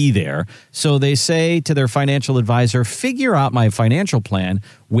to be there. So they say to their financial advisor, figure out my financial plan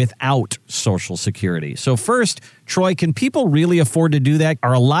without Social Security. So first, Troy, can people really afford to do that?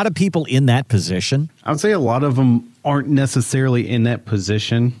 Are a lot of people in that position? I would say a lot of them aren't necessarily in that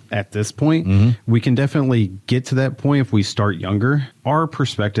position at this point. Mm-hmm. We can definitely get to that point if we start younger. Our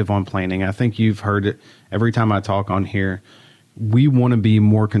perspective on planning, I think you've heard it every time I talk on here, we want to be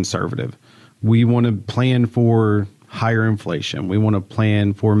more conservative. We want to plan for higher inflation. We want to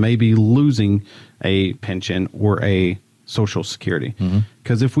plan for maybe losing a pension or a Social Security.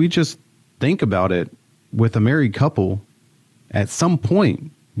 Because if we just think about it, with a married couple, at some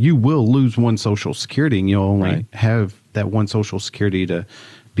point, you will lose one Social Security, and you'll only have that one Social Security to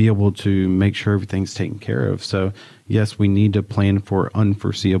be able to make sure everything's taken care of. So, yes, we need to plan for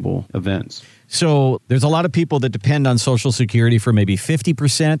unforeseeable events. So there's a lot of people that depend on Social Security for maybe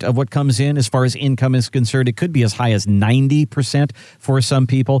 50% of what comes in as far as income is concerned. It could be as high as 90% for some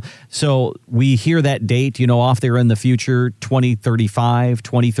people. So we hear that date, off there in the future, 2035,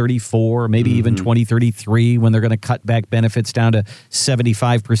 2034, maybe even 2033, when they're going to cut back benefits down to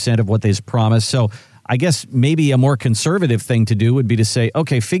 75% of what they've promised. So I guess maybe a more conservative thing to do would be to say,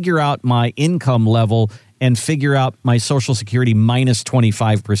 okay, figure out my income level and figure out my Social Security minus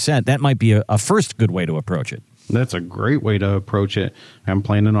 25%. That might be a first good way to approach it. That's a great way to approach it. I'm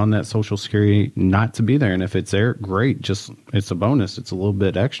planning on that Social Security not to be there. And if it's there, great. Just it's a bonus. It's a little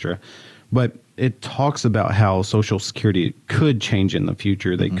bit extra. But it talks about how Social Security could change in the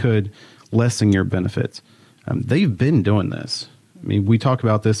future. They could lessen your benefits. They've been doing this. I mean, we talk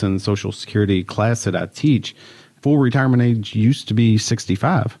about this in the Social Security class that I teach. Full retirement age used to be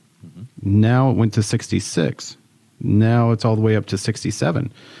 65. Now it went to 66. Now it's all the way up to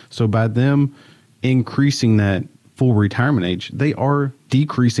 67. So by them increasing that full retirement age, they are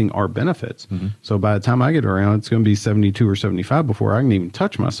decreasing our benefits. So by the time I get around, it's going to be 72 or 75 before I can even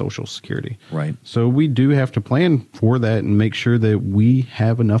touch my Social Security. Right. So we do have to plan for that and make sure that we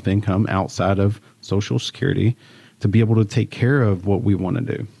have enough income outside of Social Security to be able to take care of what we want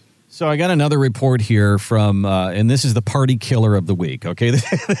to do. So I got another report here from, and this is the party killer of the week, okay?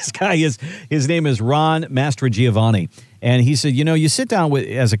 This guy, his name is Ron Mastrogiovanni, and he said, you sit down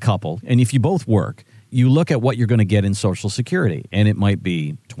as a couple, and if you both work, you look at what you're going to get in Social Security, and it might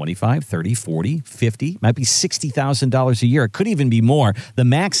be $25, $30, $40, $50, might be $60,000 a year. It could even be more. The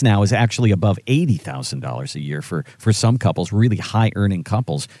max now is actually above $80,000 a year for some couples, really high-earning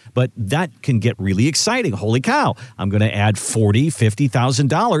couples. But that can get really exciting. Holy cow, I'm going to add $40,000,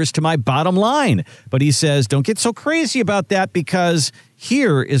 $50,000 to my bottom line. But he says, don't get so crazy about that, because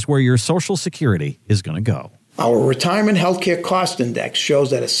here is where your Social Security is going to go. Our Retirement Healthcare Cost Index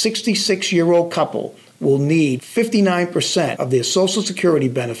shows that a 66-year-old couple will need 59% of their Social Security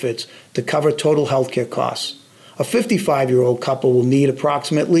benefits to cover total healthcare costs. A 55-year-old couple will need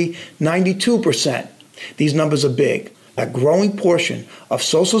approximately 92%. These numbers are big. A growing portion of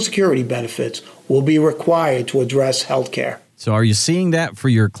Social Security benefits will be required to address healthcare. So are you seeing that for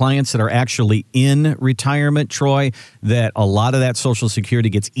your clients that are actually in retirement, Troy, that a lot of that Social Security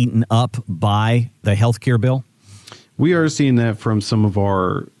gets eaten up by the healthcare bill? We are seeing that from some of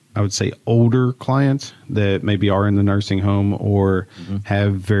our, I would say, older clients that maybe are in the nursing home or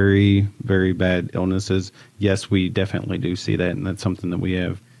have very, very bad illnesses. Yes, we definitely do see that, and that's something that we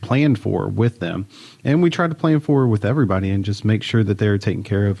have planned for with them. And we try to plan for with everybody and just make sure that they're taken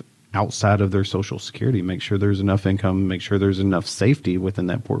care of outside of their Social Security, make sure there's enough income, make sure there's enough safety within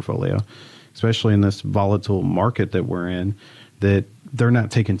that portfolio, especially in this volatile market that we're in, that they're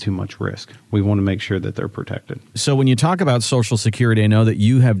not taking too much risk. We want to make sure that they're protected. So when you talk about Social Security, I know that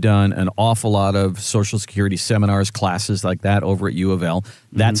you have done an awful lot of Social Security seminars, classes like that over at U of L.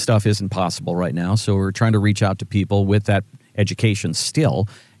 That stuff isn't possible right now. So we're trying to reach out to people with that education still.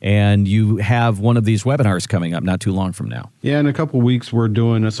 And you have one of these webinars coming up not too long from now. Yeah, in a couple of weeks, we're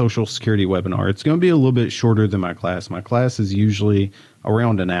doing a Social Security webinar. It's going to be a little bit shorter than my class. My class is usually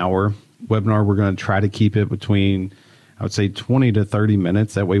around an hour. Webinar, we're going to try to keep it between, I would say, 20 to 30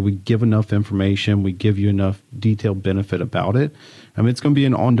 minutes. That way we give enough information. We give you enough detailed benefit about it. I mean, it's going to be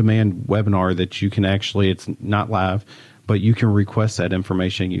an on-demand webinar that you can actually, it's not live, but you can request that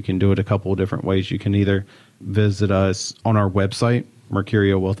information. You can do it a couple of different ways. You can either visit us on our website,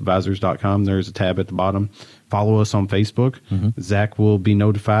 mercuriowealthadvisors.com. There's a tab at the bottom. Follow us on Facebook. Zach will be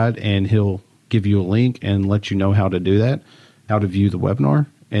notified, and he'll give you a link and let you know how to do that, how to view the webinar.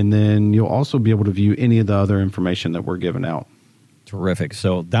 And then you'll also be able to view any of the other information that we're giving out. Terrific.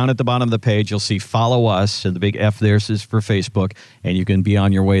 So down at the bottom of the page, you'll see follow us, and the big F there is for Facebook, and you can be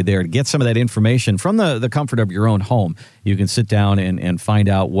on your way there to get some of that information from the comfort of your own home. You can sit down and find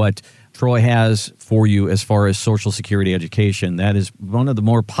out what Troy has for you as far as Social Security education. That is one of the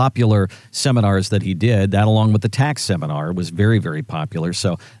more popular seminars that he did. That, along with the tax seminar, was very, very popular.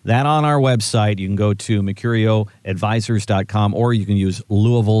 So that on our website, you can go to mercurioadvisors.com, or you can use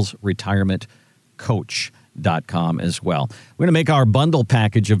Louisville's Retirement Coach.com as well. We're going to make our bundle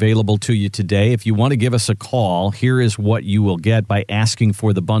package available to you today. If you want to give us a call, here is what you will get by asking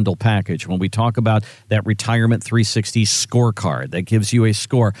for the bundle package. When we talk about that Retirement 360 scorecard that gives you a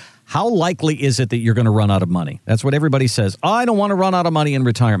score, how likely is it that you're going to run out of money? That's what everybody says. Oh, I don't want to run out of money in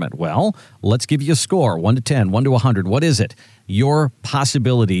retirement. Well, let's give you a score, 1 to 10, 1 to 100. What is it? Your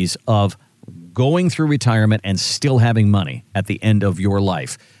possibilities of going through retirement and still having money at the end of your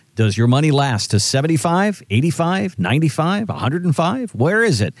life. Does your money last to 75, 85, 95, 105? Where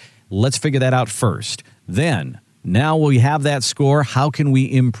is it? Let's figure that out first. Then, now we have that score. How can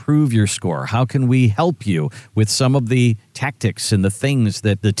we improve your score? How can we help you with some of the tactics and the things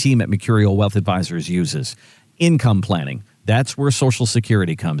that the team at Mercurio Wealth Advisors uses? Income planning. That's where Social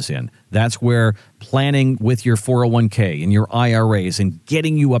Security comes in. That's where planning with your 401k and your IRAs and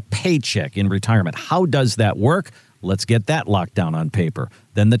getting you a paycheck in retirement. How does that work? Let's get that locked down on paper.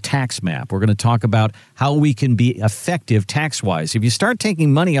 Then the tax map. We're going to talk about how we can be effective tax-wise. If you start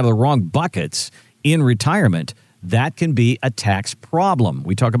taking money out of the wrong buckets in retirement, that can be a tax problem.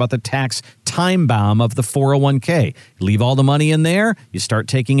 We talk about the tax time bomb of the 401k. You leave all the money in there, you start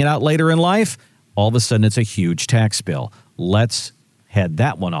taking it out later in life, all of a sudden it's a huge tax bill. Let's head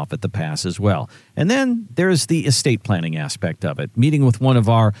that one off at the pass as well. And then there's the estate planning aspect of it, meeting with one of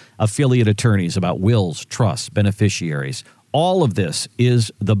our affiliate attorneys about wills, trusts, beneficiaries. All of this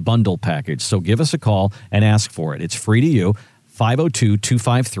is the bundle package. So give us a call and ask for it. It's free to you.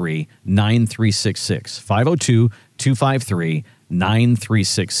 502-253-9366.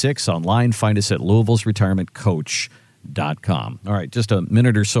 502-253-9366. Online, find us at Louisville's Retirement Coach.com. All right, just a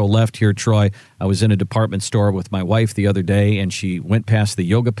minute or so left here, Troy. I was in a department store with my wife the other day, and she went past the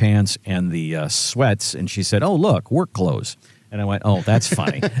yoga pants and the sweats, and she said, "Oh, look, work clothes." And I went, "Oh, that's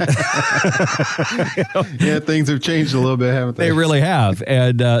funny." Yeah, things have changed a little bit, haven't they? They really have.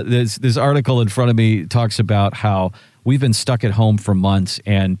 And this article in front of me talks about how we've been stuck at home for months,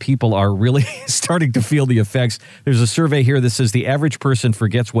 and people are really starting to feel the effects. There's a survey here that says the average person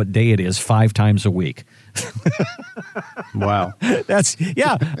forgets what day it is 5 times a week. Wow.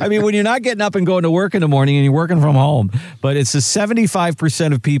 I mean, when you're not getting up and going to work in the morning and you're working from home, but it's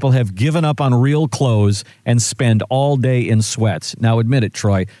 75% of people have given up on real clothes and spend all day in sweats. Now, admit it,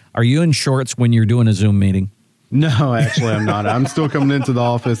 Troy, are you in shorts when you're doing a Zoom meeting? No, actually, I'm not. I'm still coming into the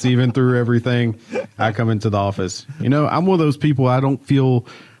office, even through everything. I come into the office. I'm one of those people, I don't feel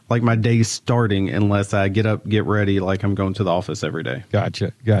like my day's starting unless I get up, get ready, like I'm going to the office every day.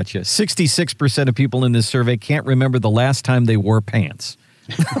 Gotcha. 66% of people in this survey can't remember the last time they wore pants.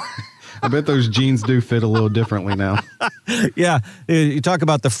 I bet those jeans do fit a little differently now. Yeah. You talk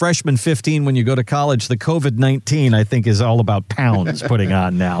about the freshman 15 when you go to college. The COVID-19, I think, is all about pounds putting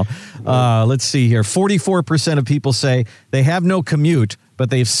on now. Let's see here. 44% of people say they have no commute, but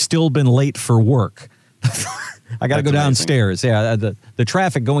they've still been late for work. I got to go downstairs. Yeah, the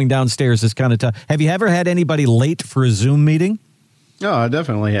traffic going downstairs is kind of tough. Have you ever had anybody late for a Zoom meeting? No, I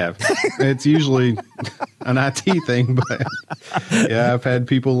definitely have. It's usually an IT thing, but yeah, I've had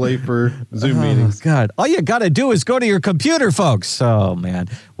people late for Zoom meetings. God, all you got to do is go to your computer, folks. Oh, man.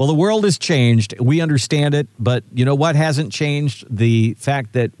 Well, the world has changed. We understand it, but you know what hasn't changed? The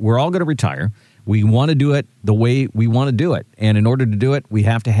fact that we're all going to retire. We want to do it the way we want to do it. And in order to do it, we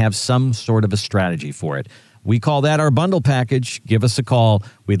have to have some sort of a strategy for it. We call that our bundle package. Give us a call.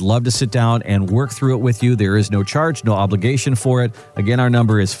 We'd love to sit down and work through it with you. There is no charge, no obligation for it. Again, our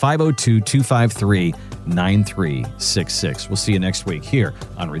number is 502-253-9366. We'll see you next week here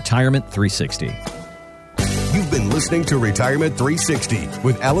on Retirement 360. You've been listening to Retirement 360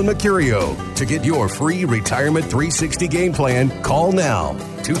 with Alan Mercurio. To get your free Retirement 360 game plan, call now.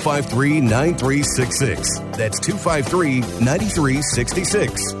 253-9366. That's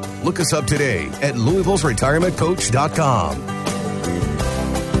 253-9366. Look us up today at Louisville'sRetirementCoach.com.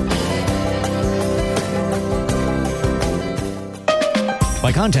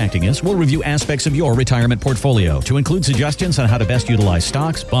 By contacting us, we'll review aspects of your retirement portfolio to include suggestions on how to best utilize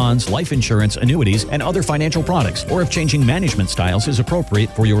stocks, bonds, life insurance, annuities, and other financial products, or if changing management styles is appropriate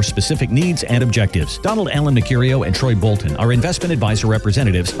for your specific needs and objectives. Donald Allen Mercurio and Troy Bolton are investment advisor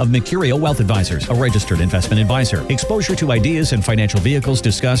representatives of Mercurio Wealth Advisors, a registered investment advisor. Exposure to ideas and financial vehicles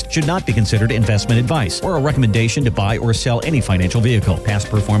discussed should not be considered investment advice or a recommendation to buy or sell any financial vehicle.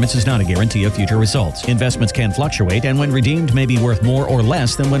 Past performance is not a guarantee of future results. Investments can fluctuate and when redeemed may be worth more or less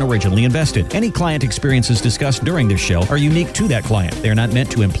than when originally invested. Any client experiences discussed during this show are unique to that client. They are not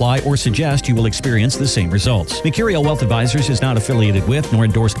meant to imply or suggest you will experience the same results. Mercurio Wealth Advisors is not affiliated with nor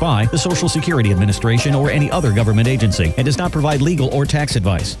endorsed by the Social Security Administration or any other government agency and does not provide legal or tax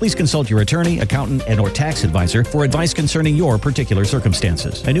advice. Please consult your attorney, accountant, and/or tax advisor for advice concerning your particular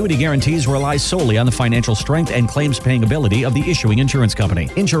circumstances. Annuity guarantees rely solely on the financial strength and claims paying ability of the issuing insurance company.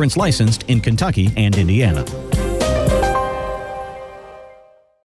 Insurance licensed in Kentucky and Indiana.